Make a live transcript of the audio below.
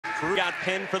got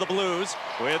pinned for the Blues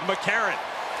with McCarron.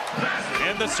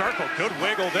 In the circle, good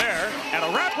wiggle there. And a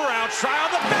wraparound try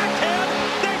on the backhand.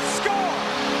 They score!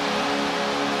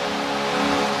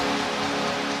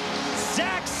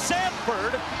 Zach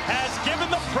Sanford has given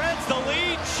the Preds the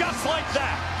lead just like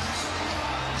that.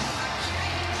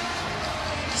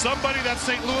 Somebody that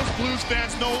St. Louis Blues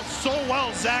fans know so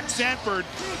well, Zach Sanford,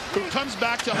 who comes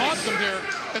back to haunt them here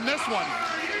in this one.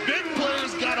 Big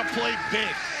players gotta play big.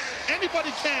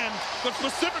 Anybody can, but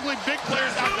specifically big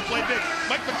players have to play big.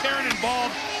 Mike McCarron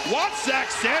involved. Watch Zach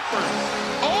Sanford.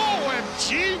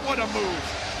 OMG, what a move.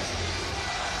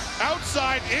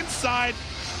 Outside, inside,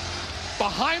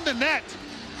 behind the net.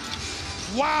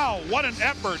 Wow, what an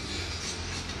effort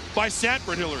by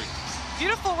Sanford, Hillary.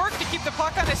 Beautiful work to keep the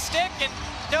puck on his stick, and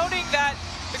noting that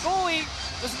the goalie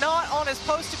was not on his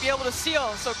post to be able to seal.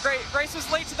 So Greiss was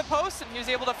late to the post, and he was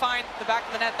able to find the back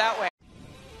of the net that way.